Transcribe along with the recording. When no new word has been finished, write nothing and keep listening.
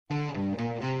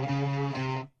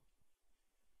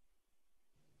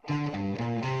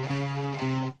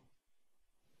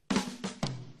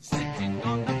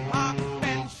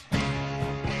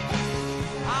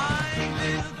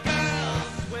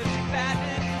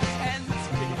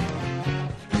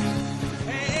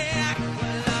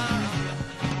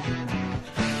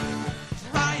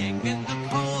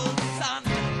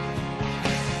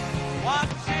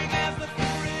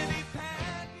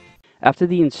After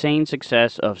the insane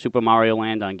success of Super Mario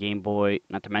Land on Game Boy,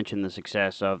 not to mention the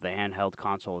success of the handheld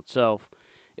console itself,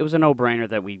 it was a no-brainer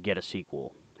that we'd get a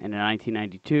sequel. And in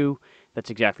 1992,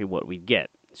 that's exactly what we'd get: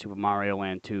 Super Mario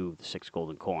Land 2: The Six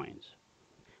Golden Coins.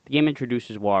 The game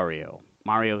introduces Wario,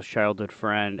 Mario's childhood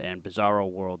friend and Bizarro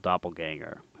World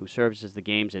doppelganger, who serves as the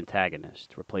game's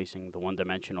antagonist, replacing the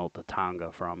one-dimensional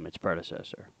Tatanga from its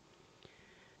predecessor.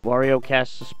 Wario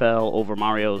casts a spell over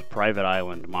Mario's private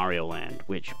island, Mario Land,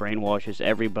 which brainwashes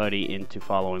everybody into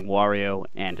following Wario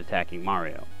and attacking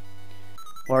Mario.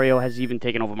 Wario has even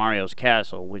taken over Mario's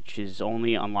castle, which is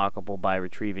only unlockable by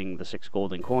retrieving the 6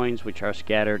 golden coins, which are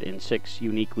scattered in 6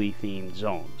 uniquely themed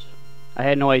zones. I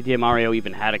had no idea Mario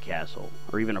even had a castle,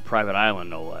 or even a private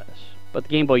island no less, but the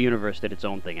Game Boy universe did its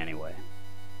own thing anyway.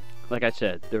 Like I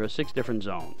said, there are 6 different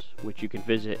zones, which you can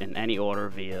visit in any order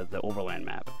via the Overland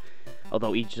map,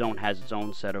 although each zone has its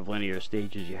own set of linear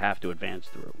stages you have to advance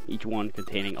through, each one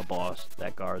containing a boss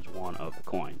that guards one of the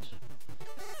coins.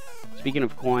 Speaking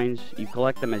of coins, you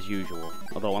collect them as usual,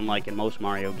 although unlike in most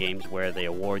Mario games where they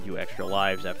award you extra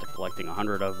lives after collecting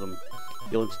 100 of them,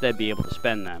 you'll instead be able to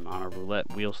spend them on a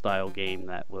roulette wheel style game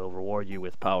that will reward you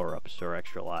with power-ups or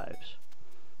extra lives.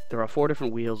 There are 4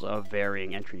 different wheels of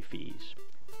varying entry fees.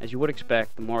 As you would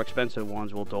expect, the more expensive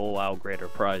ones will dole out greater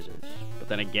prizes, but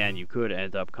then again, you could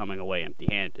end up coming away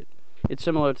empty-handed. It's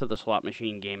similar to the slot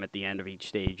machine game at the end of each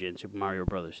stage in Super Mario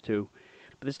Bros. 2,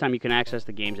 but this time you can access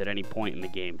the games at any point in the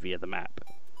game via the map.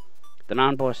 The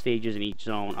non-boss stages in each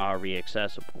zone are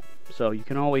re-accessible, so you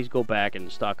can always go back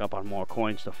and stock up on more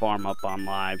coins to farm up on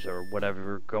lives or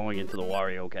whatever going into the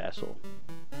Wario Castle.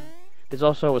 There's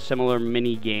also a similar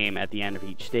mini-game at the end of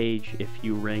each stage if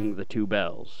you ring the 2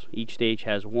 bells. Each stage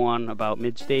has one about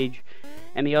mid-stage,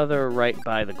 and the other right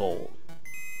by the goal.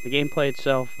 The gameplay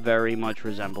itself very much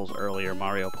resembles earlier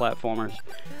Mario platformers.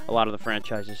 A lot of the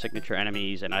franchise's signature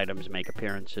enemies and items make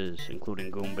appearances,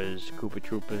 including Goombas, Koopa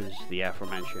Troopas, the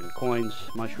aforementioned coins,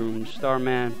 mushrooms,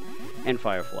 Starman, and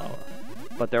Fireflower.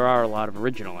 But there are a lot of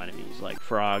original enemies, like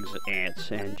frogs,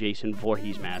 ants, and Jason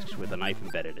Voorhees masks with a knife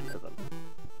embedded into them.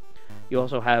 You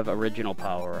also have original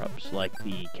power-ups, like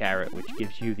the carrot, which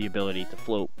gives you the ability to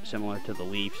float, similar to the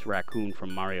Leaf's raccoon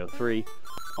from Mario 3,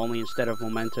 only instead of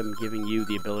momentum giving you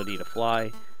the ability to fly,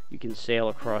 you can sail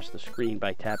across the screen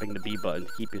by tapping the B button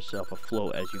to keep yourself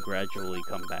afloat as you gradually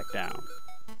come back down.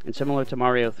 And similar to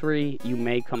Mario 3, you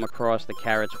may come across the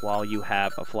carrots while you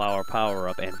have a flower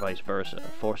power-up and vice versa,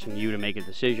 forcing you to make a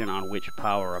decision on which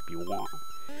power-up you want.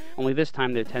 Only this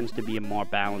time there tends to be a more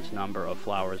balanced number of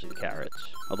flowers and carrots,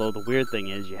 although the weird thing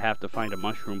is you have to find a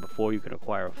mushroom before you can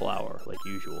acquire a flower, like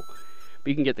usual, but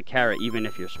you can get the carrot even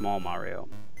if you're small Mario.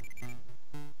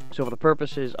 So for the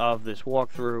purposes of this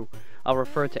walkthrough, I'll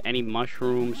refer to any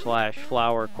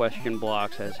mushroom/flower question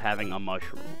blocks as having a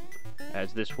mushroom,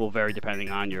 as this will vary depending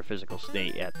on your physical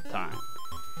state at the time.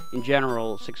 In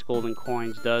general, 6 Golden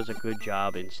Coins does a good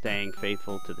job in staying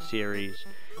faithful to the series,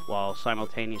 while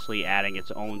simultaneously adding its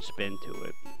own spin to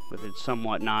it, with its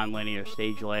somewhat non-linear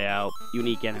stage layout,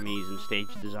 unique enemies and stage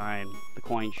design, the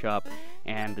coin shop,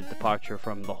 and the departure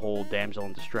from the whole damsel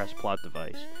in distress plot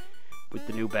device, with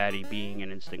the new baddie being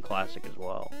an instant classic as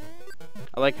well.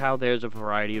 I like how there's a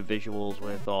variety of visuals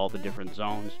with all the different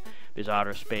zones. There's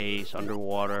outer space,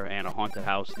 underwater, and a haunted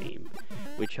house theme,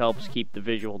 which helps keep the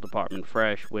visual department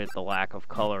fresh with the lack of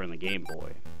color in the Game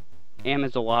Boy. And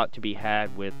there's a lot to be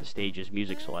had with the stage's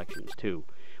music selections too,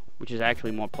 which is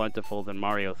actually more plentiful than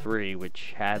Mario 3,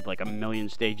 which had like a million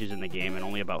stages in the game and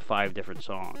only about 5 different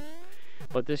songs.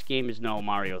 But this game is no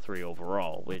Mario 3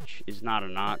 overall, which is not a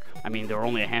knock. I mean, there are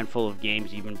only a handful of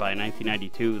games even by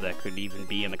 1992 that could even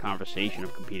be in the conversation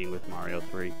of competing with Mario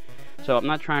 3. So I'm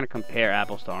not trying to compare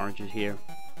apples to oranges here.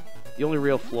 The only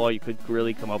real flaw you could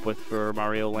really come up with for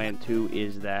Mario Land 2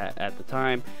 is that, at the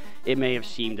time, it may have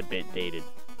seemed a bit dated.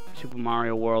 Super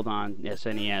Mario World on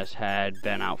SNES had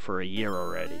been out for a year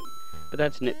already. But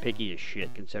that's nitpicky as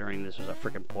shit, considering this was a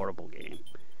frickin' portable game.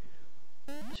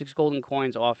 6 Golden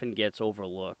Coins often gets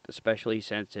overlooked, especially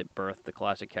since it birthed the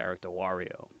classic character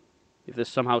Wario. If this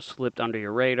somehow slipped under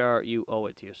your radar, you owe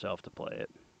it to yourself to play it.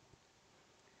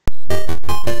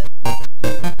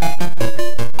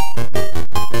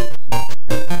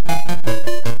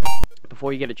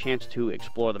 Before you get a chance to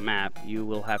explore the map, you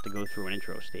will have to go through an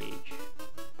intro stage,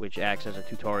 which acts as a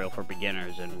tutorial for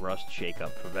beginners and Rust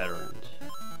Shake-Up for veterans.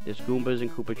 There's Goombas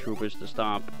and Koopa Troopas to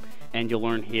stomp, and you'll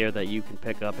learn here that you can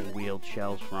pick up and wield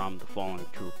shells from the fallen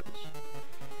Troopas.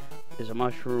 There's a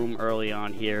mushroom early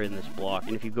on here in this block,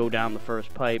 and if you go down the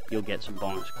first pipe, you'll get some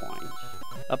bonus coins.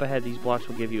 Up ahead, these blocks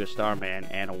will give you a Starman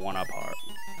and a 1-up heart.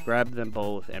 Grab them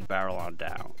both and barrel on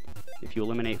down. If you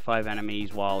eliminate 5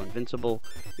 enemies while invincible,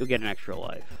 you'll get an extra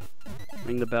life.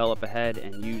 Ring the bell up ahead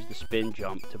and use the spin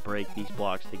jump to break these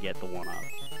blocks to get the 1-up.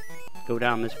 Go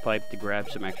down this pipe to grab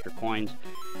some extra coins,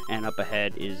 and up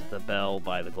ahead is the bell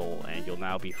by the goal, and you'll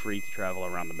now be free to travel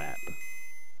around the map.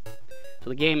 So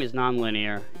the game is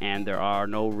non-linear, and there are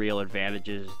no real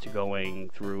advantages to going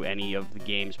through any of the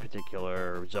game's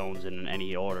particular zones in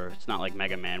any order. It's not like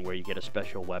Mega Man where you get a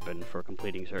special weapon for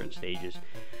completing certain stages.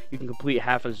 You can complete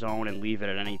half a zone and leave it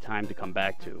at any time to come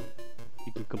back to.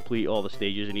 You can complete all the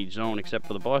stages in each zone except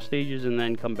for the boss stages and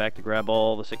then come back to grab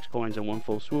all the 6 coins in one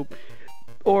full swoop.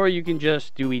 Or you can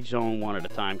just do each zone one at a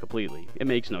time completely. It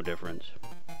makes no difference.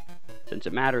 Since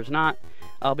it matters not,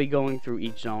 I'll be going through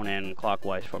each zone in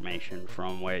clockwise formation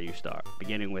from where you start,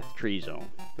 beginning with Tree Zone,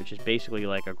 which is basically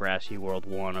like a grassy world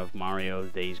 1 of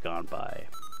Mario's Days Gone By.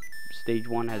 Stage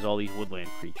 1 has all these woodland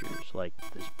creatures, like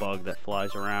this bug that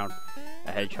flies around,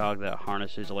 a hedgehog that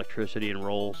harnesses electricity and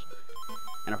rolls,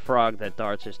 and a frog that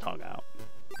darts his tongue out.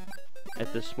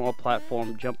 At this small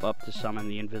platform, jump up to summon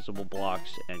the invisible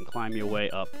blocks and climb your way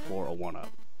up for a 1-up.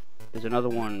 There's another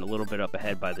one a little bit up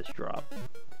ahead by this drop.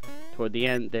 Toward the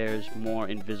end, there's more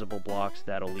invisible blocks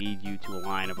that'll lead you to a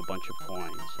line of a bunch of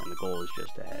coins, and the goal is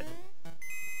just ahead.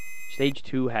 Stage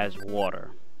 2 has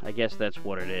water. I guess that's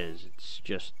what it is. It's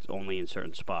just only in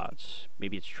certain spots.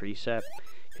 Maybe it's tree set,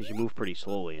 because you move pretty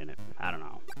slowly in it. I don't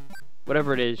know.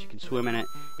 Whatever it is, you can swim in it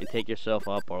and take yourself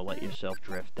up or let yourself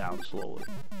drift down slowly.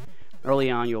 Early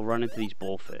on, you'll run into these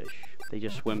bullfish. They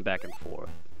just swim back and forth.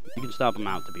 You can stop them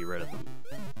out to be rid of them.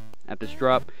 At this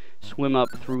drop, swim up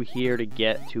through here to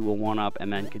get to a 1-up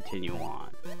and then continue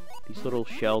on. These little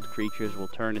shelled creatures will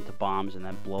turn into bombs and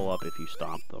then blow up if you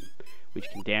stomp them, which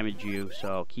can damage you,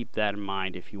 so keep that in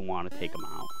mind if you want to take them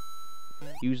out.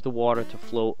 Use the water to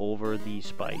float over these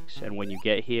spikes, and when you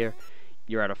get here,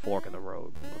 you're at a fork in the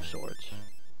road of sorts.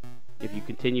 If you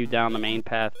continue down the main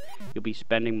path, you'll be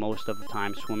spending most of the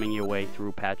time swimming your way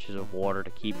through patches of water to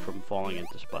keep from falling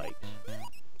into spikes.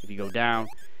 If you go down,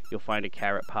 you'll find a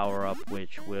carrot power-up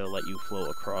which will let you float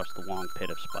across the long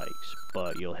pit of spikes,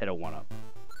 but you'll hit a 1-up.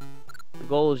 The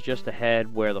goal is just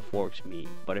ahead where the forks meet,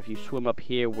 but if you swim up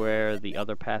here where the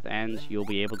other path ends, you'll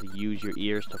be able to use your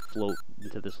ears to float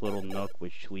into this little nook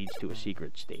which leads to a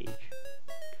secret stage.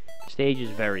 The stage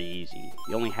is very easy.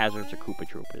 The only hazards are Koopa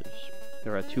Troopers.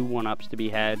 There are 2 1-ups to be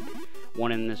had,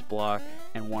 one in this block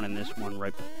and one in this one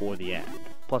right before the end,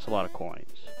 plus a lot of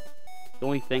coins. The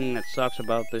only thing that sucks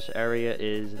about this area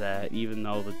is that even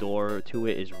though the door to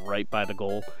it is right by the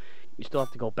goal, you still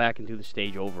have to go back and do the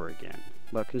stage over again.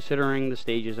 But considering the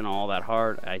stage isn't all that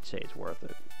hard, I'd say it's worth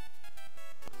it.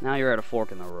 Now you're at a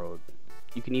fork in the road.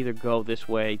 You can either go this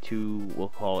way to, we'll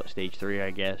call it stage 3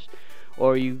 I guess,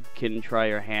 or you can try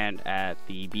your hand at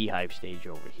the beehive stage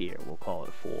over here, we'll call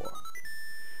it 4.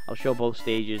 I'll show both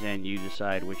stages and you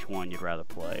decide which one you'd rather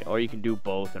play, or you can do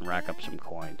both and rack up some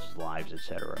coins, lives,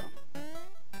 etc.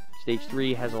 Stage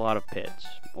 3 has a lot of pits,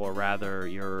 or rather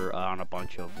you're on a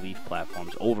bunch of leaf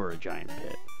platforms over a giant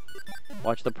pit.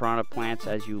 Watch the piranha plants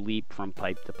as you leap from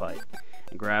pipe to pipe,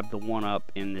 and grab the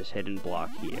 1-up in this hidden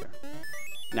block here.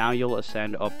 Now you'll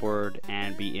ascend upward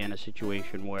and be in a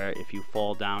situation where if you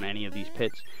fall down any of these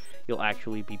pits, you'll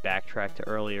actually be backtracked to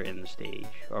earlier in the stage,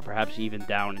 or perhaps even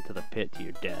down into the pit to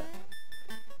your death.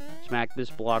 Smack this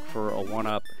block for a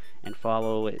 1-up and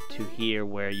follow it to here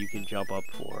where you can jump up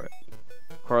for it.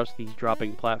 Cross these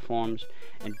dropping platforms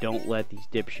and don't let these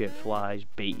dipshit flies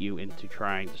bait you into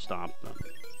trying to stomp them.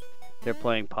 They're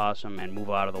playing possum and move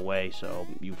out of the way so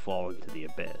you fall into the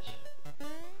abyss.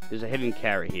 There's a hidden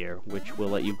carrot here which will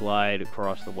let you glide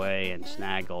across the way and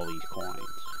snag all these coins.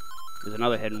 There's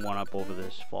another hidden 1-up over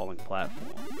this falling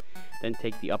platform. Then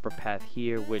take the upper path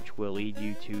here which will lead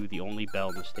you to the only bell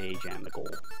in the stage and the goal.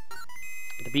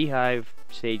 The beehive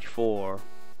stage 4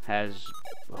 has,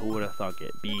 who would have thunk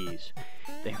it, bees.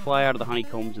 They fly out of the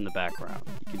honeycombs in the background.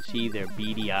 You can see their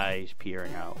beady eyes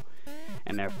peering out.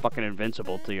 And they're fucking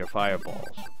invincible to your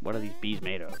fireballs. What are these bees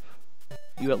made of?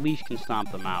 You at least can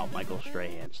stomp them out, Michael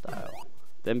Strahan style.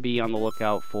 Then be on the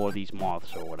lookout for these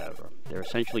moths or whatever. They're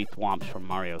essentially thwomps from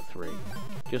Mario 3.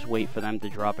 Just wait for them to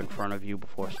drop in front of you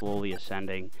before slowly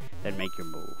ascending, then make your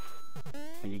move.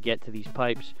 When you get to these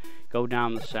pipes, go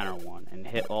down the center one and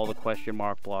hit all the question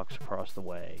mark blocks across the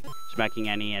way, smacking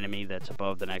any enemy that's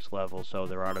above the next level so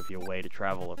they're out of your way to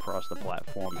travel across the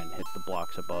platform and hit the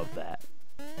blocks above that.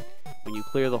 When you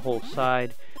clear the whole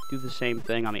side, do the same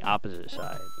thing on the opposite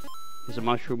side. There's a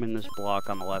mushroom in this block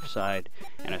on the left side,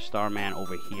 and a Starman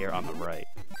over here on the right.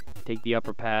 Take the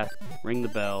upper path, ring the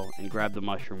bell, and grab the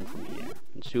mushroom from here,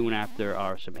 and soon after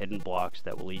are some hidden blocks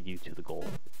that will lead you to the goal.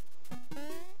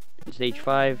 In Stage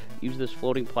 5, use this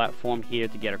floating platform here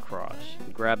to get across,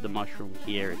 and grab the mushroom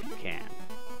here if you can.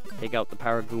 Take out the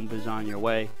Paragoombas on your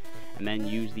way, and then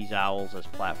use these owls as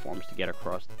platforms to get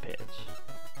across the pits.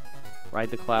 Ride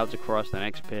the clouds across the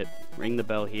next pit, ring the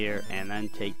bell here, and then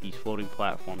take these floating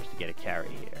platforms to get a carry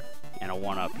here, and a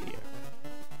 1-up here.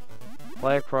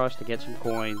 Fly across to get some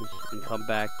coins, and come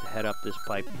back to head up this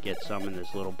pipe to get some in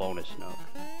this little bonus nook.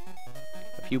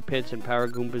 A few pits and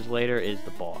Paragoombas later is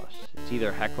the boss. It's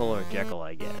either Heckle or Jekyll,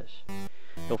 I guess.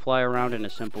 He'll fly around in a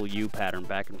simple U pattern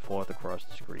back and forth across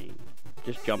the screen.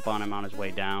 Just jump on him on his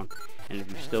way down, and if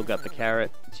you've still got the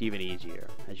carrot, it's even easier,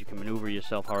 as you can maneuver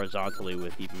yourself horizontally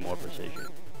with even more precision.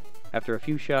 After a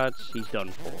few shots, he's done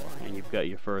for, and you've got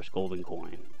your first golden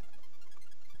coin.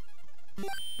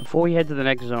 Before we head to the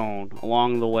next zone,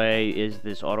 along the way is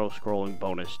this auto-scrolling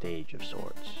bonus stage of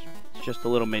sorts. It's just a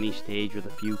little mini stage with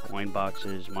a few coin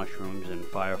boxes, mushrooms, and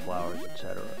fire flowers,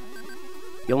 etc.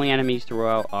 The only enemies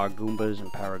throughout are Goombas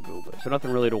and Paragoombas, so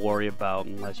nothing really to worry about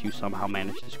unless you somehow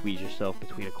manage to squeeze yourself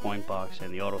between a coin box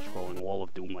and the auto-scrolling wall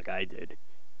of doom like I did.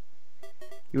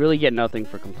 You really get nothing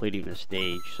for completing this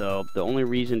stage, so the only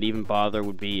reason to even bother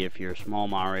would be if you're small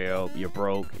Mario, you're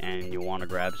broke, and you want to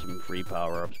grab some free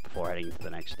power-ups before heading to the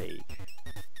next stage.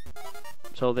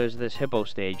 So there's this hippo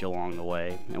stage along the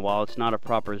way, and while it's not a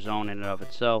proper zone in and of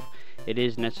itself, it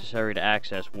is necessary to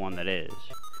access one that is.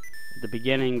 At the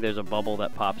beginning, there's a bubble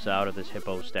that pops out of this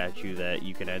hippo statue that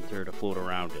you can enter to float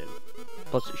around in,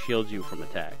 plus it shields you from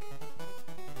attack.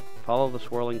 Follow the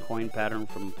swirling coin pattern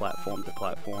from platform to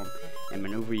platform, and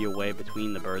maneuver your way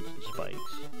between the birds and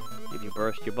spikes. If you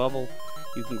burst your bubble,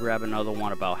 you can grab another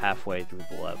one about halfway through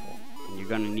the level, and you're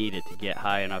going to need it to get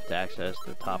high enough to access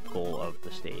the top goal of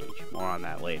the stage. More on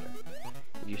that later.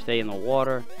 If you stay in the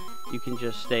water, you can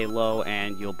just stay low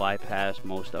and you'll bypass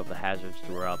most of the hazards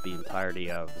throughout the entirety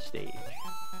of the stage.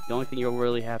 The only thing you'll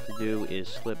really have to do is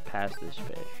slip past this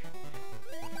fish.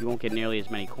 You won't get nearly as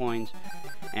many coins,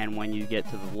 and when you get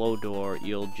to the low door,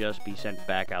 you'll just be sent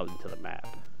back out into the map.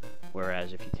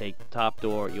 Whereas if you take the top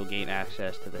door, you'll gain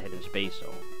access to the hidden space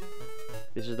zone.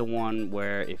 This is the one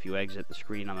where if you exit the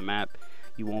screen on the map,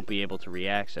 you won't be able to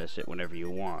re-access it whenever you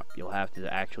want. You'll have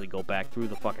to actually go back through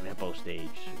the fucking hippo stage.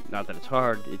 Not that it's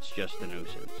hard, it's just a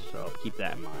nuisance, so keep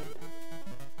that in mind.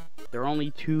 There are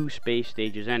only 2 space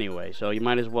stages anyway, so you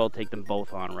might as well take them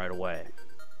both on right away.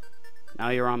 Now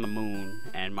you're on the moon,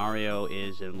 and Mario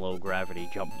is in low gravity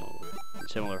jump mode, in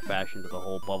similar fashion to the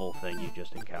whole bubble thing you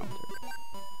just encountered.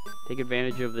 Take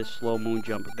advantage of this slow moon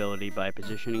jump ability by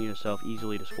positioning yourself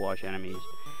easily to squash enemies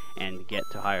and get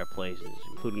to higher places,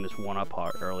 including this 1-up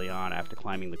heart early on after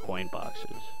climbing the coin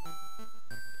boxes.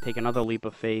 Take another leap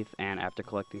of faith, and after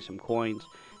collecting some coins,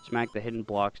 smack the hidden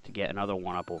blocks to get another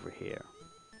 1-up over here.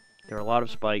 There are a lot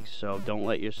of spikes, so don't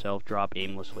let yourself drop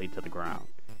aimlessly to the ground.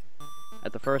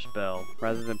 At the first bell,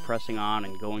 rather than pressing on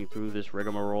and going through this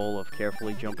rigmarole of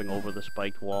carefully jumping over the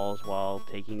spiked walls while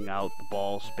taking out the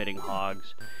ball-spitting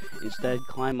hogs, instead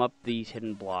climb up these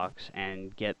hidden blocks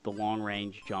and get the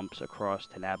long-range jumps across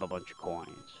to nab a bunch of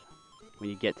coins.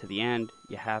 When you get to the end,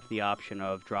 you have the option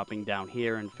of dropping down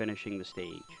here and finishing the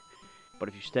stage. But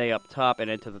if you stay up top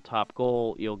and enter the top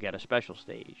goal, you'll get a special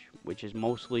stage, which is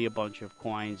mostly a bunch of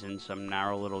coins and some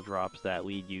narrow little drops that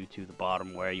lead you to the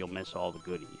bottom where you'll miss all the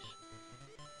goodies.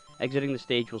 Exiting the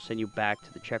stage will send you back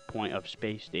to the checkpoint of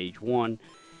Space Stage 1,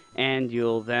 and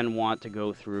you'll then want to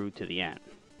go through to the end.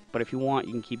 But if you want,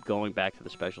 you can keep going back to the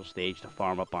special stage to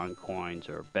farm up on coins,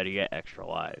 or better yet, extra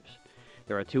lives.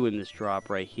 There are 2 in this drop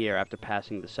right here after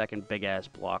passing the second big-ass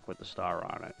block with the star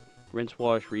on it. Rinse,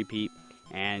 wash, repeat,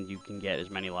 and you can get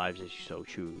as many lives as you so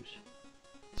choose.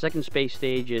 The second space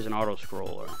stage is an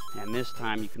auto-scroller, and this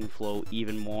time you can float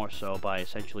even more so by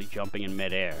essentially jumping in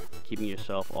mid-air, keeping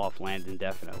yourself off land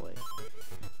indefinitely.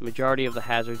 The majority of the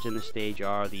hazards in the stage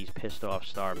are these pissed-off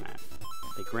starmen.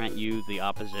 They grant you the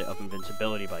opposite of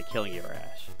invincibility by killing your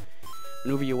ass.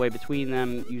 Maneuver your way between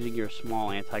them using your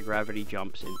small anti-gravity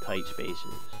jumps in tight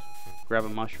spaces. Grab a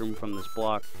mushroom from this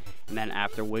block, and then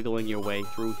after wiggling your way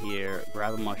through here,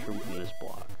 grab a mushroom from this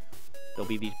block. There'll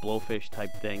be these blowfish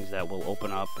type things that will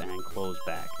open up and close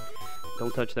back.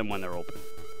 Don't touch them when they're open.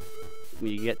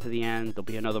 When you get to the end, there'll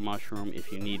be another mushroom if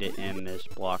you need it in this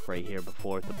block right here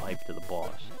before the pipe to the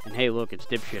boss. And hey look, it's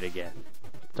dipshit again.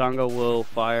 Tonga will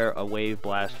fire a wave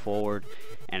blast forward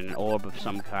and an orb of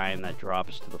some kind that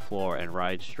drops to the floor and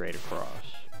rides straight across.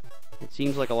 It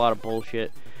seems like a lot of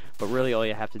bullshit, but really all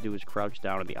you have to do is crouch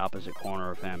down in the opposite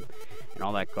corner of him and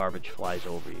all that garbage flies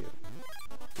over you.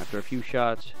 After a few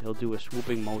shots, he'll do a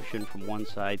swooping motion from one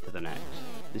side to the next.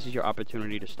 This is your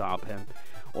opportunity to stomp him,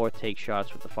 or take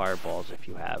shots with the fireballs if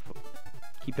you have them.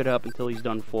 Keep it up until he's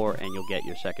done 4 and you'll get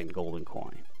your second golden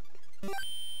coin.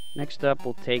 Next up,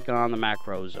 we'll take on the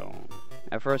Macro Zone.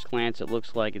 At first glance, it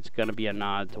looks like it's going to be a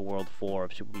nod to World 4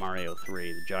 of Super Mario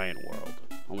 3, the Giant World.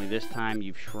 Only this time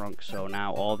you've shrunk, so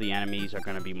now all the enemies are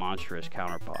going to be monstrous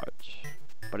counterparts.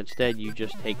 But instead, you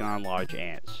just take on large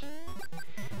ants.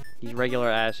 These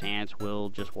regular-ass ants will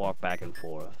just walk back and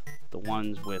forth. The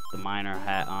ones with the miner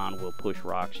hat on will push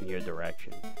rocks in your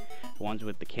direction. The ones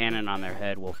with the cannon on their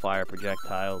head will fire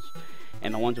projectiles,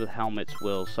 and the ones with helmets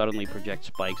will suddenly project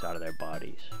spikes out of their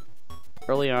bodies.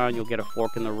 Early on, you'll get a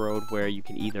fork in the road where you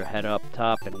can either head up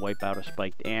top and wipe out a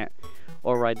spiked ant,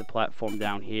 or ride the platform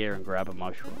down here and grab a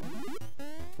mushroom.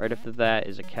 Right after that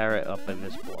is a carrot up in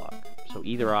this block, so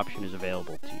either option is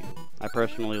available to you. I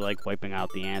personally like wiping out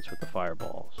the ants with the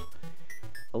fireballs.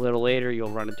 A little later,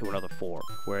 you'll run into another fork,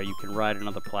 where you can ride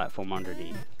another platform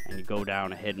underneath, and you go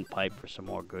down a hidden pipe for some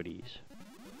more goodies.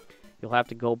 You'll have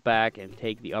to go back and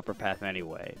take the upper path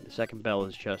anyway. The second bell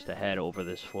is just ahead over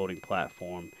this floating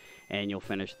platform, and you'll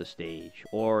finish the stage.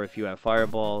 Or if you have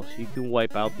fireballs, you can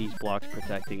wipe out these blocks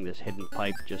protecting this hidden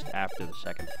pipe just after the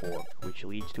second fork, which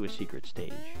leads to a secret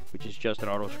stage, which is just an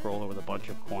auto-scroller with a bunch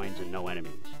of coins and no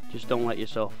enemies. Just don't let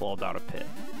yourself fall down a pit.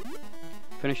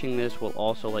 Finishing this will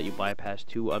also let you bypass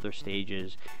 2 other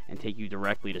stages and take you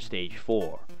directly to stage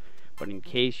 4. But in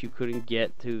case you couldn't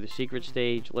get to the secret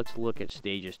stage, let's look at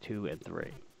stages 2 and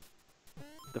 3.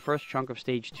 The first chunk of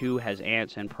stage 2 has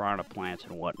ants and piranha plants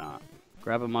and whatnot.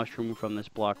 Grab a mushroom from this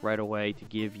block right away to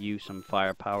give you some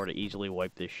firepower to easily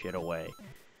wipe this shit away.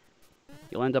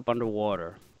 You'll end up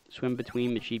underwater. Swim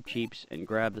between the cheeps and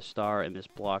grab the star in this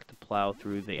block to plow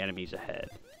through the enemies ahead.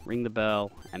 Ring the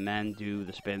bell, and then do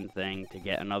the spin thing to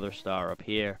get another star up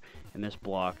here in this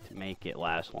block to make it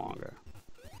last longer.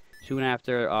 Soon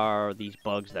after are these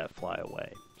bugs that fly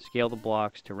away. Scale the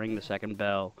blocks to ring the second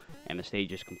bell, and the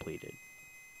stage is completed.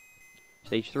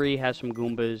 Stage 3 has some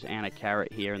Goombas and a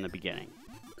carrot here in the beginning.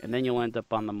 And then you'll end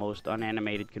up on the most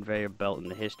unanimated conveyor belt in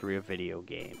the history of video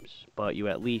games. But you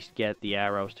at least get the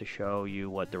arrows to show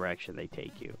you what direction they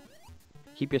take you.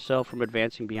 Keep yourself from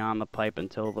advancing beyond the pipe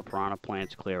until the piranha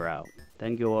plants clear out.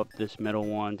 Then go up this middle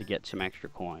one to get some extra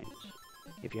coins.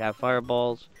 If you have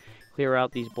fireballs, clear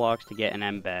out these blocks to get an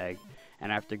M bag,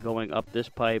 and after going up this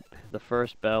pipe, the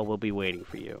first bell will be waiting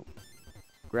for you.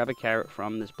 Grab a carrot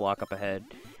from this block up ahead,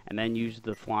 and then use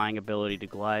the flying ability to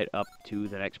glide up to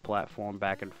the next platform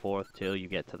back and forth till you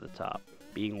get to the top,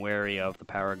 being wary of the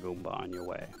Paragoomba on your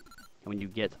way. And when you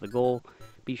get to the goal,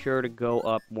 be sure to go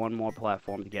up 1 more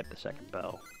platform to get the second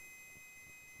bell.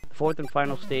 The fourth and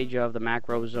final stage of the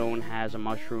Macro Zone has a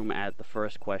mushroom at the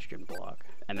first question block,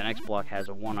 and the next block has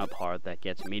a 1-up heart that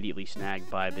gets immediately snagged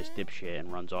by this dipshit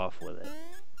and runs off with it.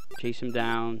 Chase him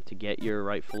down to get your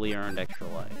rightfully earned extra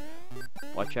life.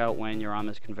 Watch out when you're on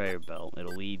this conveyor belt.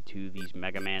 It'll lead to these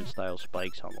Mega Man style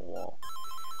spikes on the wall,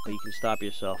 but you can stop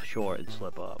yourself short and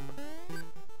slip up.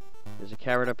 There's a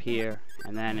carrot up here,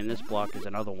 and then in this block there's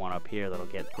another one up here that'll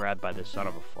get grabbed by this son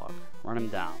of a fuck. Run him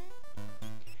down.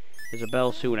 There's a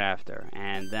bell soon after,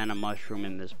 and then a mushroom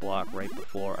in this block right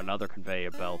before another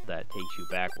conveyor belt that takes you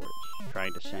backwards,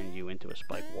 trying to send you into a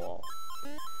spike wall.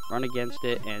 Run against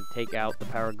it and take out the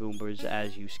Paragoombas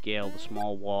as you scale the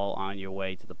small wall on your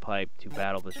way to the pipe to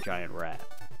battle this giant rat.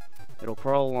 It'll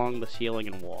crawl along the ceiling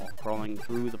and wall, crawling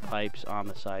through the pipes on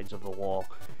the sides of the wall.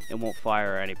 It won't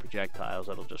fire any projectiles,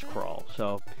 it'll just crawl.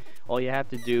 So all you have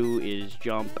to do is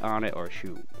jump on it or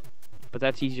shoot. But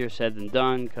that's easier said than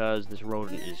done because this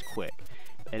rodent is quick,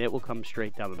 and it will come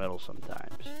straight down the middle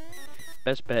sometimes.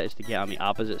 Best bet is to get on the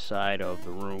opposite side of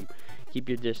the room. Keep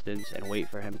your distance and wait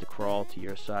for him to crawl to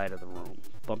your side of the room,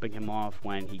 bumping him off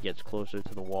when he gets closer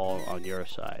to the wall on your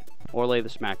side, or lay the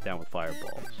smack down with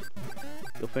fireballs.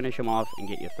 You'll finish him off and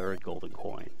get your third golden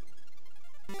coin.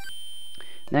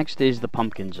 Next is the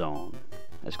Pumpkin Zone.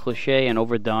 As cliche and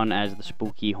overdone as the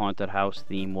spooky haunted house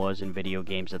theme was in video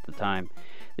games at the time,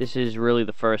 this is really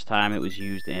the first time it was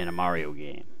used in a Mario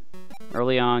game.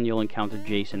 Early on, you'll encounter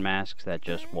Jason masks that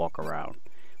just walk around,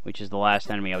 which is the last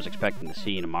enemy I was expecting to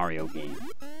see in a Mario game.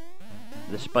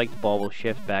 The spiked ball will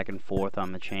shift back and forth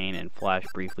on the chain and flash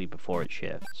briefly before it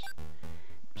shifts.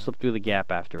 Slip through the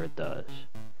gap after it does.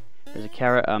 There's a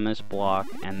carrot on this block,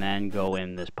 and then go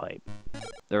in this pipe.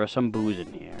 There are some boos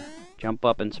in here. Jump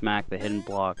up and smack the hidden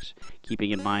blocks,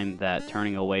 keeping in mind that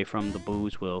turning away from the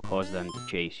boos will cause them to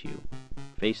chase you.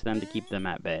 Face them to keep them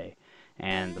at bay,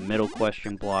 and the middle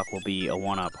question block will be a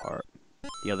 1-up heart.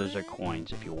 The others are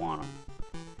coins if you want them.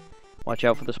 Watch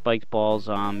out for the spiked balls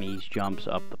on these jumps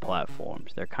up the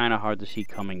platforms. They're kinda hard to see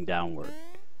coming downward.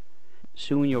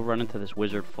 Soon you'll run into this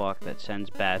wizard fuck that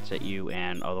sends bats at you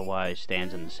and otherwise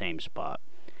stands in the same spot.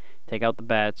 Take out the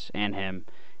bats and him,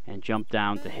 and jump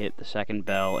down to hit the second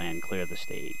bell and clear the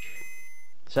stage.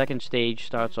 The second stage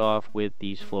starts off with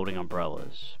these floating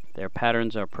umbrellas. Their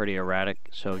patterns are pretty erratic,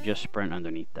 so just sprint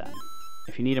underneath them.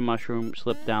 If you need a mushroom,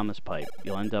 slip down this pipe.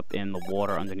 You'll end up in the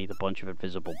water underneath a bunch of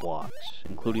invisible blocks,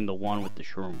 including the one with the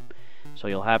shroom. So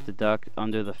you'll have to duck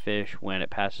under the fish when it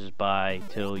passes by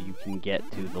till you can get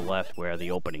to the left where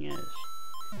the opening is.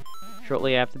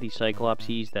 Shortly after the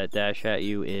Cyclopses that dash at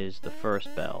you is the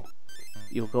first bell.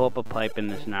 You'll go up a pipe in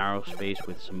this narrow space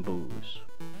with some booze.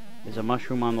 There's a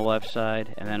mushroom on the left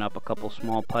side, and then up a couple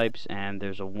small pipes, and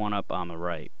there's a one-up on the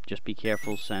right. Just be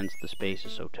careful since the space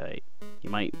is so tight. You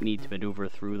might need to maneuver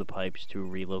through the pipes to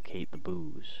relocate the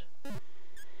booze.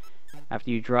 After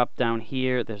you drop down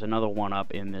here, there's another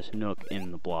one-up in this nook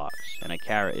in the blocks, and a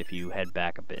carrot if you head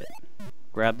back a bit.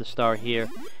 Grab the star here,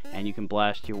 and you can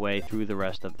blast your way through the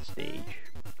rest of the stage.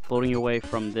 Floating your way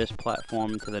from this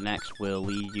platform to the next will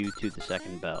lead you to the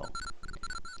second bell.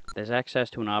 There's access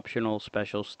to an optional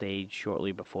special stage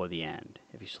shortly before the end.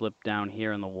 If you slip down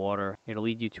here in the water, it'll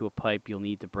lead you to a pipe you'll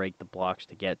need to break the blocks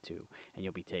to get to, and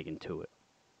you'll be taken to it.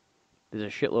 There's a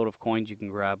shitload of coins you can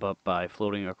grab up by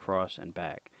floating across and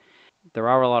back. There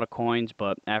are a lot of coins,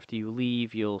 but after you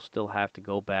leave, you'll still have to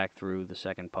go back through the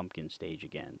second pumpkin stage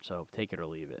again, so take it or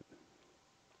leave it.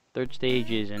 Third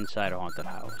stage is inside a haunted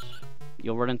house.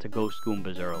 You'll run into ghost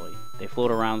Goombas early. They float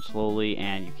around slowly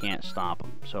and you can't stomp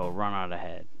them, so run out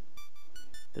ahead.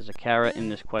 There's a carrot in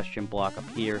this question block up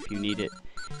here if you need it,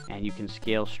 and you can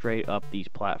scale straight up these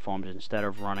platforms instead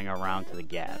of running around to the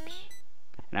gaps.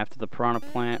 And after the piranha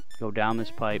plant, go down this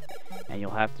pipe, and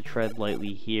you'll have to tread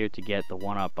lightly here to get the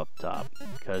one-up up top,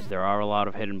 because there are a lot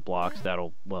of hidden blocks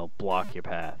that'll, well, block your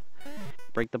path.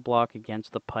 Break the block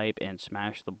against the pipe and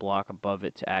smash the block above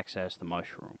it to access the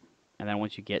mushroom. And then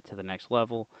once you get to the next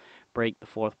level, break the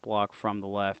fourth block from the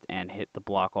left and hit the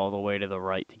block all the way to the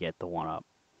right to get the one-up.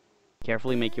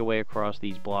 Carefully make your way across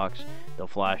these blocks. They'll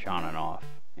flash on and off,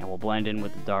 and will blend in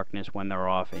with the darkness when they're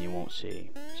off and you won't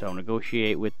see. So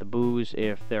negotiate with the boos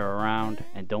if they're around,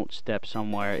 and don't step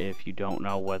somewhere if you don't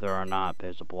know whether or not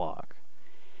there's a block.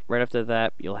 Right after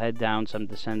that, you'll head down some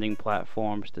descending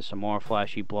platforms to some more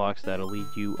flashy blocks that'll lead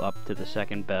you up to the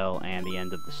second bell and the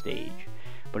end of the stage.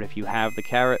 But if you have the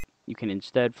carrot, you can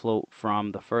instead float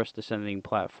from the first descending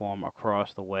platform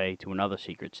across the way to another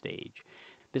secret stage.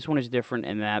 This one is different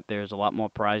in that there's a lot more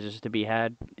prizes to be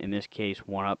had, in this case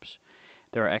one-ups.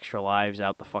 There are extra lives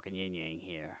out the fucking yin-yang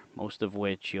here, most of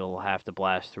which you'll have to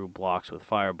blast through blocks with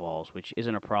fireballs, which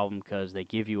isn't a problem because they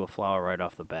give you a flower right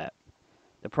off the bat.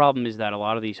 The problem is that a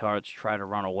lot of these hearts try to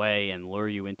run away and lure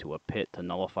you into a pit to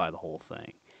nullify the whole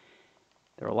thing.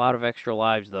 There are a lot of extra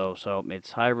lives though, so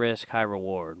it's high risk, high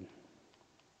reward.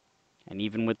 And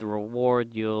even with the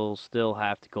reward, you'll still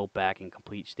have to go back and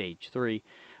complete stage 3,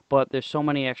 but there's so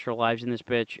many extra lives in this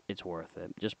bitch, it's worth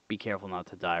it. Just be careful not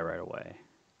to die right away.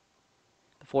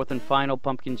 The fourth and final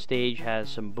pumpkin stage has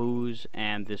some booze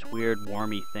and this weird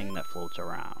wormy thing that floats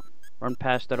around. Run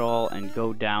past it all and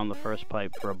go down the first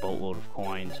pipe for a boatload of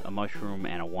coins, a mushroom,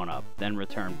 and a one-up, then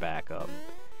return back up.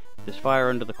 There's fire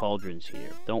under the cauldrons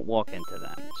here. Don't walk into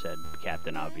them, said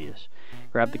Captain Obvious.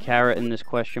 Grab the carrot in this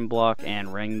question block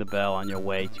and ring the bell on your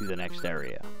way to the next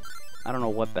area. I don't know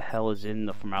what the hell is in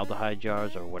the formaldehyde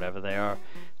jars or whatever they are,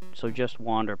 so just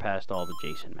wander past all the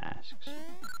Jason masks.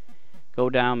 Go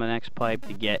down the next pipe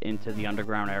to get into the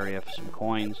underground area for some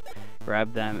coins,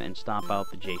 grab them and stomp out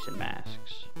the Jason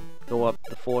masks. Go up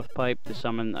the fourth pipe to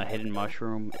summon a hidden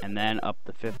mushroom, and then up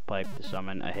the fifth pipe to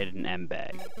summon a hidden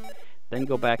M-bag. Then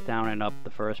go back down and up the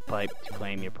first pipe to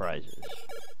claim your prizes.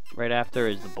 Right after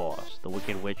is the boss, the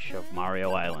Wicked Witch of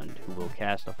Mario Island, who will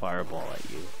cast a fireball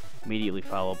at you, immediately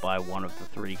followed by one of the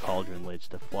 3 cauldron lids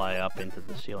to fly up into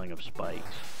the ceiling of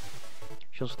spikes.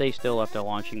 She'll stay still after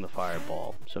launching the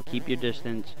fireball, so keep your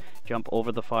distance, jump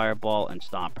over the fireball and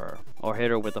stomp her, or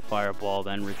hit her with a fireball,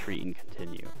 then retreat and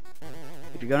continue.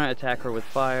 If you're gonna attack her with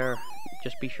fire,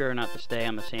 just be sure not to stay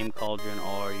on the same cauldron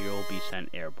or you'll be sent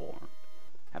airborne.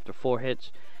 After 4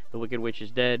 hits, the Wicked Witch is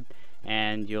dead,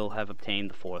 and you'll have obtained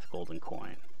the 4th golden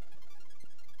coin.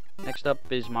 Next up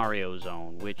is Mario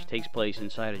Zone, which takes place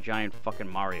inside a giant fucking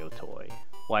Mario toy.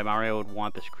 Why Mario would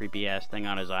want this creepy ass thing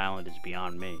on his island is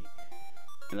beyond me.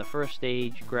 In the first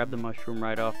stage, grab the mushroom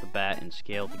right off the bat and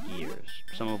scale the gears,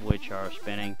 some of which are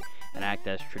spinning and act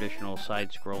as traditional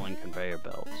side-scrolling conveyor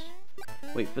belts.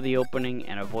 Wait for the opening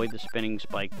and avoid the spinning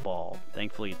spiked ball.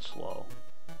 Thankfully it's slow.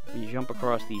 When you jump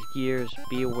across these gears,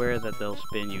 be aware that they'll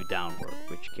spin you downward,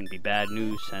 which can be bad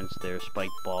news since there's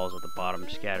spiked balls at the bottom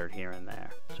scattered here and there,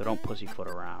 so don't pussyfoot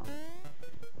around.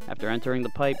 After entering the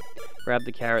pipe, grab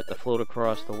the carrot to float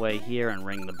across the way here and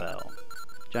ring the bell.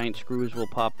 Giant screws will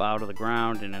pop out of the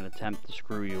ground in an attempt to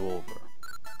screw you over.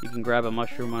 You can grab a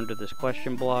mushroom under this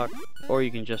question block, or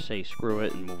you can just say screw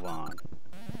it and move on.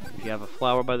 If you have a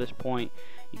flower by this point,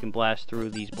 you can blast through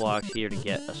these blocks here to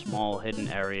get a small hidden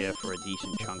area for a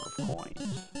decent chunk of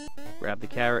coins. Grab the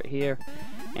carrot here,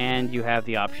 and you have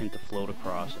the option to float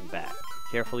across and back,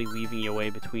 carefully weaving your way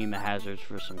between the hazards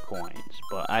for some coins,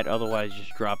 but I'd otherwise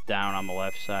just drop down on the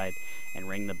left side and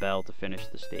ring the bell to finish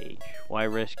the stage. Why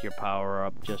risk your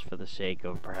power-up just for the sake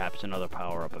of perhaps another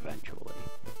power-up eventually?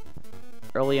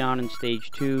 Early on in stage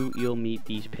 2, you'll meet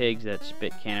these pigs that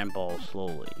spit cannonballs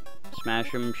slowly.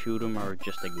 Smash them, shoot them, or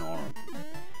just ignore them.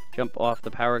 Jump off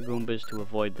the Paragoombas to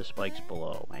avoid the spikes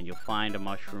below, and you'll find a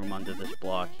mushroom under this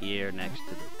block here next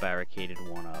to the barricaded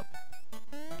one up.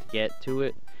 To get to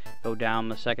it, go down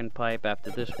the second pipe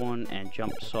after this one and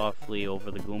jump softly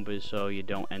over the Goombas so you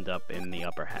don't end up in the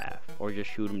upper half, or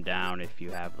just shoot them down if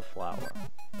you have the flower.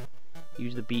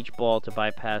 Use the beach ball to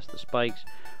bypass the spikes,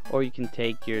 or you can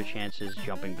take your chances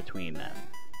jumping between them.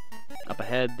 Up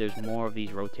ahead, there's more of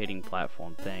these rotating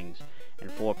platform things,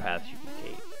 and 4 paths you can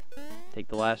take. Take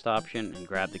the last option and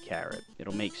grab the carrot.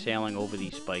 It'll make sailing over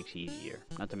these spikes easier,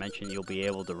 not to mention you'll be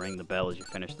able to ring the bell as you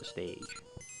finish the stage.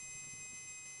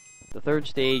 The third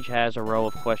stage has a row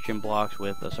of question blocks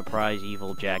with a surprise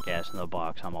evil jackass in the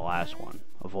box on the last one.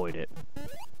 Avoid it.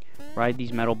 Ride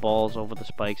these metal balls over the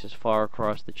spikes as far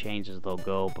across the chains as they'll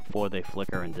go before they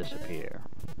flicker and disappear.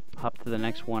 Hop to the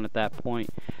next one at that point,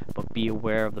 but be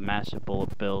aware of the massive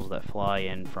bullet bills that fly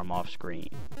in from off screen.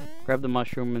 Grab the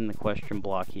mushroom in the question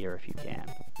block here if you can.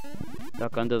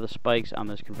 Duck under the spikes on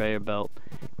this conveyor belt,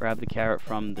 grab the carrot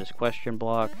from this question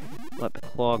block, let the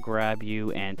claw grab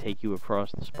you and take you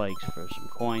across the spikes for some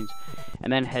coins,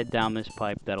 and then head down this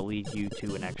pipe that'll lead you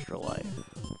to an extra life.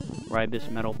 Ride this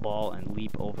metal ball and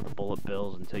leap over the bullet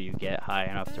bills until you get high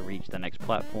enough to reach the next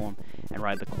platform, and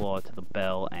ride the claw to the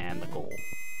bell and the goal.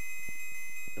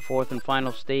 The fourth and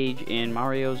final stage in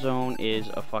Mario Zone is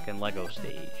a fucking Lego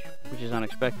stage, which is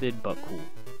unexpected but cool.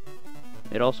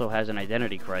 It also has an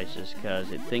identity crisis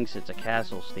because it thinks it's a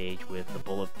castle stage with the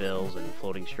bullet bills and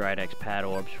floating Stridex pad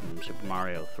orbs from Super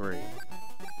Mario 3.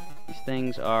 These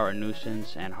things are a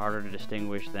nuisance and harder to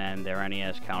distinguish than their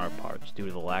NES counterparts due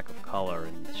to the lack of color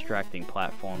and distracting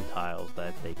platform tiles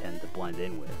that they tend to blend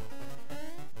in with.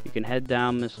 You can head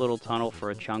down this little tunnel for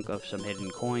a chunk of some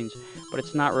hidden coins, but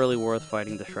it's not really worth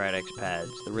fighting the Stridex pads.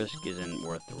 The risk isn't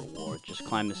worth the reward. Just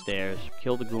climb the stairs,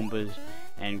 kill the Goombas,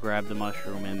 and grab the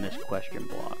mushroom in this question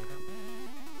block.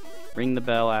 Ring the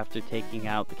bell after taking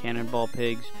out the cannonball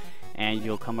pigs, and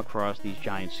you'll come across these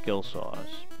giant skill saws.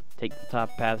 Take the top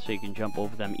path so you can jump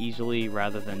over them easily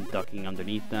rather than ducking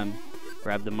underneath them.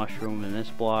 Grab the mushroom in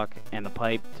this block, and the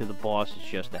pipe to the boss is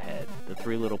just ahead, the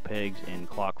 3 little pigs in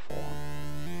clock form.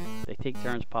 They take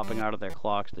turns popping out of their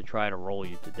clocks to try to roll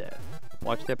you to death.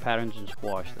 Watch their patterns and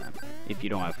squash them, if you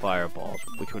don't have fireballs,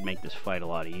 which would make this fight a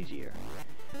lot easier.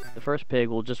 The first pig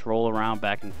will just roll around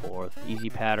back and forth, easy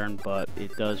pattern, but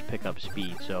it does pick up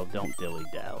speed, so don't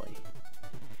dilly-dally.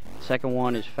 The second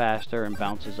one is faster and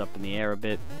bounces up in the air a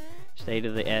bit. Stay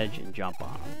to the edge and jump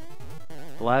on them.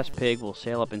 The last pig will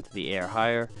sail up into the air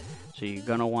higher, so you're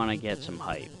going to want to get some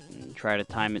height, and try to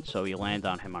time it so you land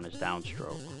on him on his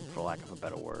downstroke, for lack of a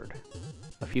better word.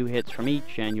 A few hits from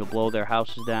each and you'll blow their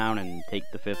houses down and take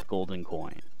the 5th golden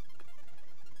coin.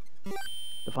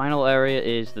 The final area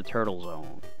is the turtle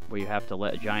zone, where you have to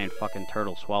let a giant fucking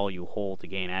turtle swallow you whole to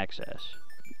gain access.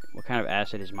 What kind of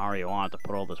acid is Mario on to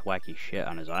put all this wacky shit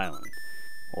on his island?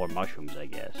 Or mushrooms, I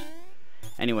guess.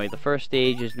 Anyway, the first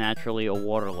stage is naturally a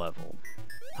water level.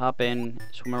 Hop in,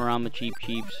 swim around the Cheep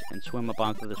Cheeps, and swim up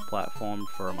onto this platform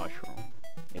for a mushroom.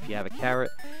 If you have a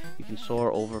carrot, you can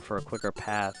soar over for a quicker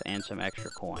path and some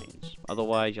extra coins.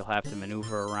 Otherwise, you'll have to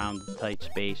maneuver around the tight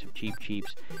space of Cheep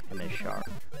Cheeps and this shark.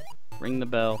 Ring the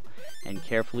bell, and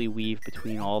carefully weave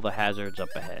between all the hazards up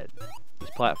ahead.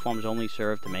 These platforms only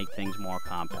serve to make things more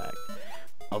compact,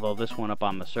 although this one up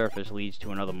on the surface leads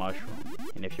to another mushroom,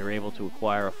 and if you're able to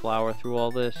acquire a flower through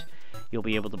all this, you'll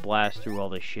be able to blast through all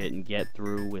this shit and get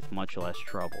through with much less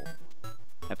trouble.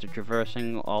 After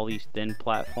traversing all these thin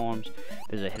platforms,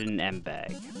 there's a hidden M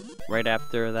bag. Right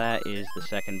after that is the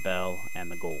second bell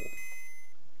and the goal.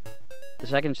 The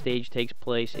second stage takes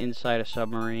place inside a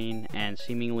submarine, and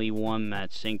seemingly one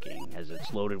that's sinking, as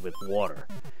it's loaded with water.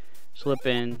 Slip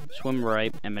in, swim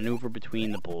right, and maneuver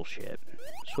between the bullshit.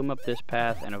 Swim up this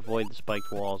path and avoid the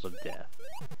spiked walls of death.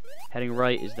 Heading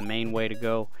right is the main way to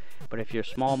go, but if you're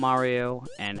small Mario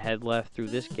and head left through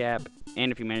this gap,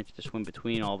 and if you manage to swim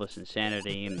between all this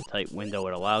insanity in the tight window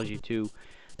it allows you to,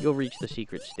 you'll reach the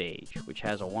secret stage, which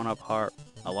has a 1-up heart,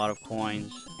 a lot of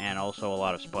coins, and also a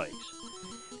lot of spikes.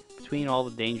 between all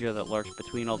the danger that lurks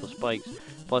between all the spikes,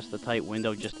 plus the tight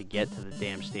window just to get to the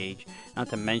damn stage, not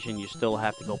to mention you still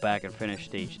have to go back and finish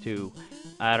stage 2,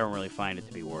 I don't really find it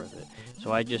to be worth it.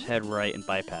 So I just head right and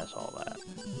bypass all that.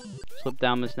 Slip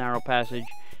down this narrow passage,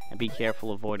 and be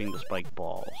careful avoiding the spiked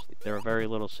balls. There are very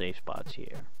little safe spots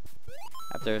here.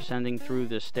 After ascending through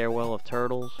this stairwell of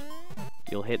turtles,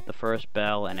 you'll hit the first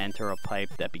bell and enter a pipe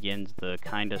that begins the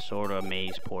kinda sorta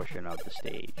maze portion of the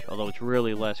stage, although it's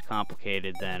really less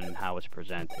complicated than how it's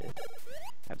presented.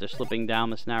 After slipping down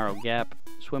this narrow gap,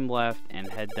 swim left and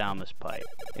head down this pipe.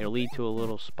 It'll lead to a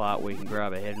little spot where you can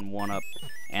grab a hidden 1-up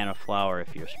and a flower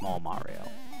if you're small Mario.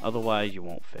 Otherwise, you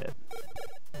won't fit.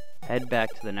 Head back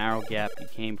to the narrow gap you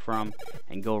came from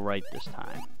and go right this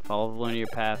time. Follow the linear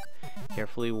path,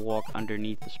 carefully walk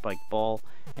underneath the spiked ball,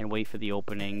 and wait for the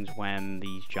openings when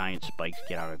these giant spikes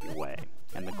get out of your way.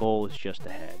 And the goal is just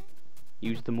ahead.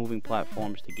 Use the moving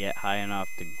platforms to get high enough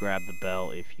to grab the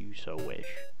bell if you so wish.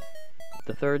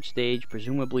 The third stage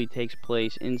presumably takes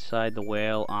place inside the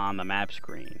whale on the map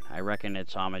screen. I reckon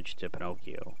it's homage to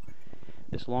Pinocchio.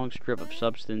 This long strip of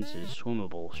substance is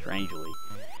swimmable, strangely.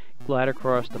 Glide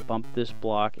across to bump this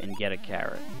block and get a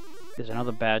carrot. There's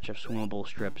another batch of swimmable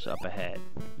strips up ahead.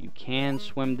 You can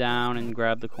swim down and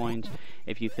grab the coins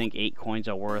if you think 8 coins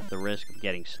are worth the risk of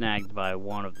getting snagged by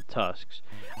one of the tusks.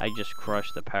 I just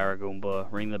crush the Paragoomba,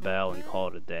 ring the bell, and call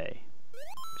it a day.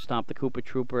 Stomp the Koopa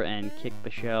Trooper and kick the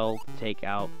shell to take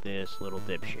out this little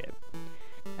dipshit.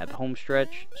 At the home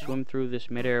stretch, swim through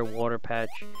this midair water patch,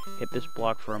 hit this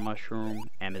block for a mushroom,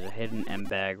 and there's a hidden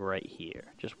M-bag right here.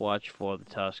 Just watch for the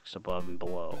tusks above and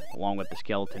below, along with the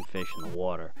skeleton fish in the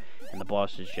water, and the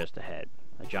boss is just ahead,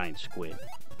 a giant squid.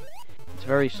 It's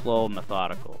very slow and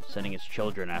methodical, sending its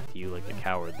children after you like the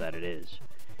coward that it is.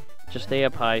 Just stay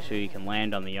up high so you can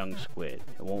land on the young squid,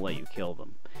 it won't let you kill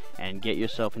them, and get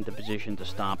yourself into position to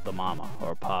stomp the mama,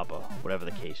 or papa, whatever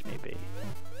the case may be.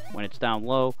 When it's down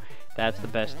low, that's the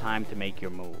best time to make your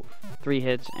move. 3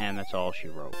 hits and that's all she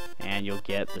wrote, and you'll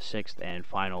get the 6th and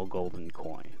final golden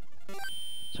coin.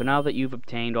 So now that you've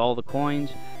obtained all the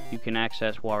coins, you can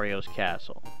access Wario's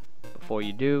castle. Before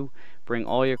you do, bring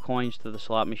all your coins to the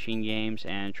slot machine games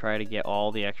and try to get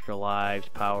all the extra lives,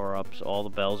 power-ups, all the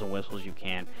bells and whistles you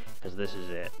can, because this is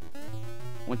it.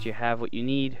 Once you have what you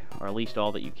need, or at least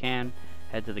all that you can,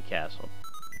 head to the castle.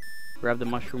 Grab the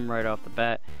mushroom right off the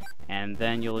bat, and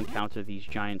then you'll encounter these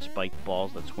giant spiked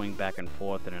balls that swing back and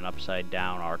forth in an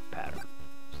upside-down arc pattern.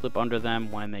 Slip under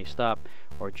them when they stop,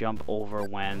 or jump over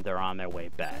when they're on their way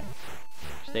back.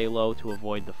 Stay low to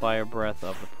avoid the fire breath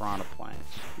of the piranha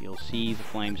plants. You'll see the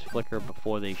flames flicker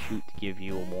before they shoot to give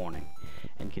you a warning,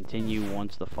 and continue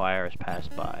once the fire has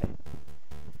passed by.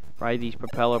 Ride these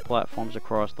propeller platforms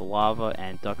across the lava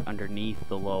and duck underneath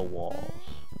the low walls.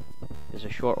 There's a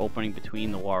short opening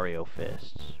between the Wario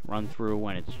fists. Run through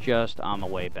when it's just on the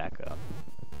way back up.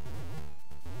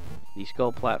 These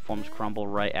skull platforms crumble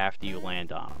right after you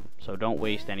land on them, so don't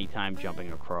waste any time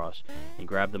jumping across, and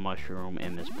grab the mushroom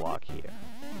in this block here.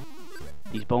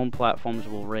 These bone platforms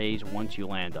will raise once you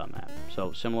land on them,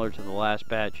 so similar to the last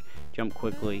batch, jump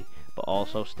quickly, but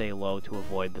also stay low to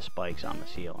avoid the spikes on the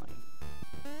ceiling.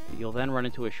 You'll then run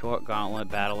into a short gauntlet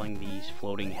battling these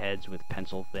floating heads with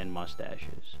pencil-thin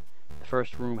mustaches. The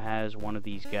first room has one of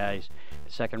these guys,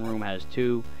 the second room has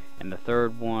 2, and the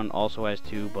third one also has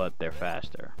 2, but they're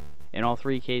faster. In all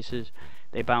 3 cases,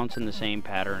 they bounce in the same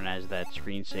pattern as that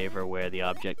screensaver where the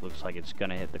object looks like it's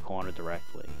gonna hit the corner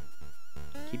directly.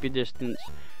 Keep your distance,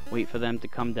 wait for them to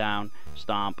come down,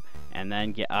 stomp, and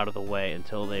then get out of the way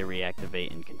until they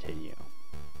reactivate and continue.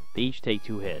 They each take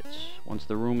 2 hits. Once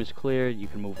the room is cleared, you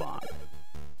can move on.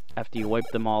 After you wipe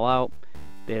them all out,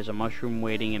 there's a mushroom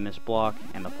waiting in this block,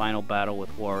 and the final battle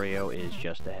with Wario is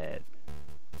just ahead.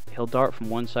 He'll dart from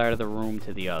one side of the room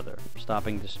to the other,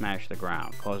 stopping to smash the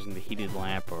ground, causing the heated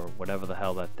lamp or whatever the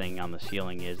hell that thing on the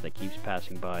ceiling is that keeps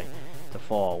passing by to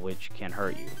fall, which can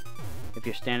hurt you. If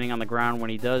you're standing on the ground when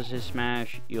he does his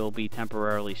smash, you'll be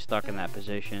temporarily stuck in that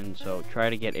position, so try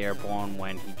to get airborne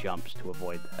when he jumps to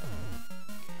avoid that.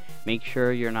 Make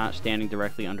sure you're not standing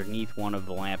directly underneath one of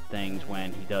the lamp things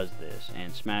when he does this,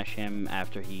 and smash him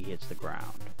after he hits the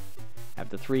ground.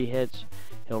 After 3 hits,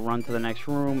 he'll run to the next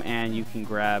room and you can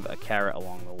grab a carrot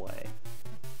along the way.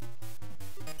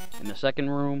 In the second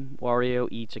room, Wario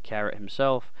eats a carrot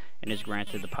himself and is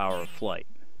granted the power of flight.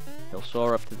 He'll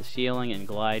soar up to the ceiling and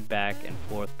glide back and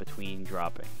forth between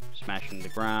dropping, smashing the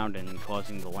ground and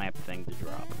causing the lamp thing to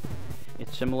drop.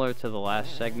 It's similar to the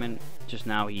last segment, just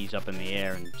now he's up in the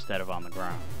air instead of on the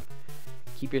ground.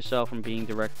 Keep yourself from being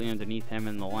directly underneath him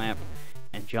in the lamp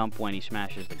and jump when he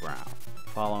smashes the ground,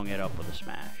 following it up with a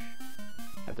smash.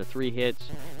 After 3 hits,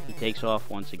 he takes off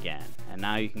once again, and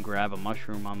now you can grab a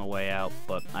mushroom on the way out,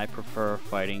 but I prefer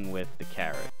fighting with the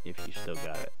carrot, if you still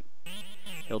got it.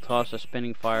 He'll toss a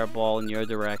spinning fireball in your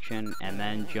direction, and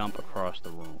then jump across the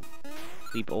room.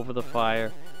 Leap over the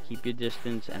fire, keep your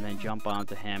distance, and then jump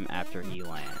onto him after he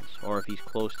lands, or if he's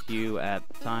close to you at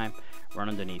the time, run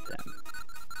underneath him.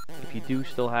 If you do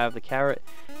still have the carrot,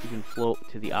 you can float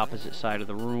to the opposite side of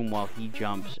the room while he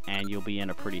jumps, and you'll be in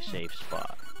a pretty safe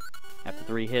spot. After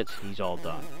 3 hits, he's all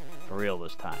done. For real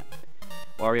this time.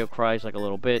 Wario cries like a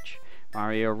little bitch,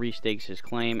 Mario restakes his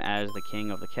claim as the king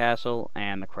of the castle,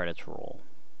 and the credits roll.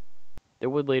 There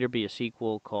would later be a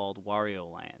sequel called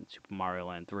Wario Land, Super Mario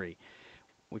Land 3,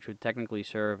 which would technically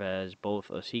serve as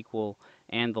both a sequel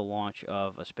and the launch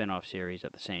of a spin-off series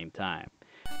at the same time.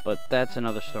 But that's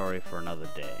another story for another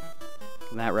day.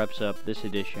 And that wraps up this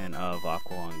edition of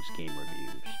Aqualung's Game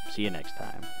Reviews. See you next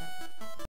time.